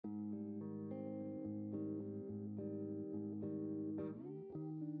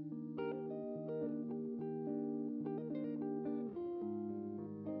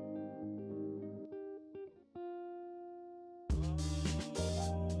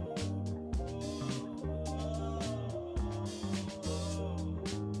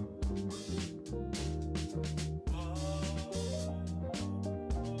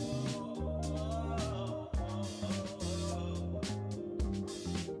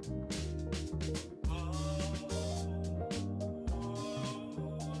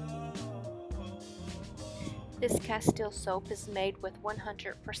This Castile soap is made with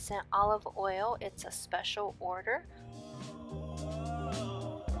 100% olive oil. It's a special order.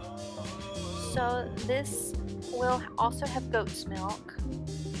 So this will also have goat's milk,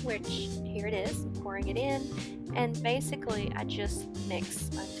 which here it is. I'm pouring it in, and basically I just mix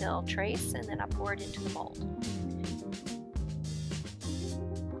until trace, and then I pour it into the mold.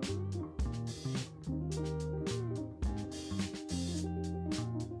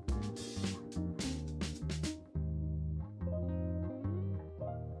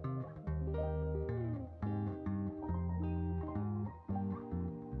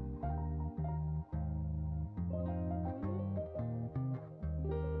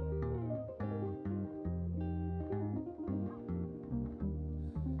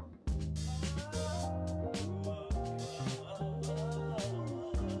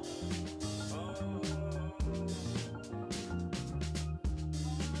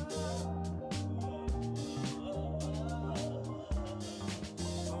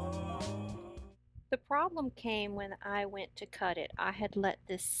 The problem came when I went to cut it. I had let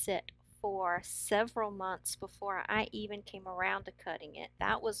this sit for several months before I even came around to cutting it.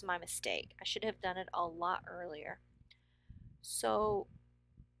 That was my mistake. I should have done it a lot earlier. So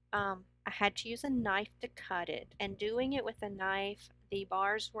I had to use a knife to cut it, and doing it with a knife, the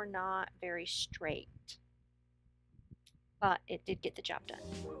bars were not very straight, but it did get the job done.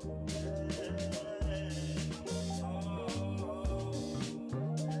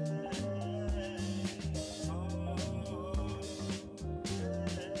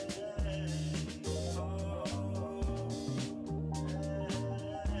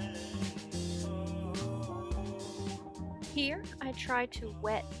 Here, I try to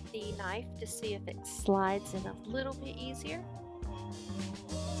wet the knife to see if it slides in a little bit easier.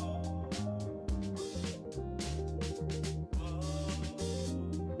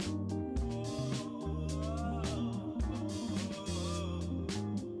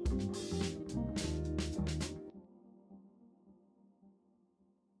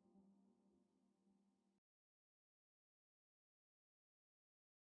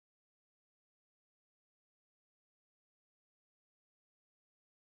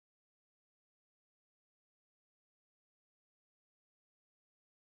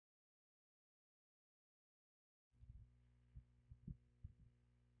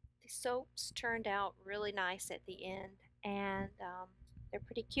 The soaps turned out really nice at the end, and they're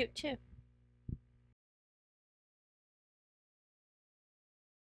pretty cute too.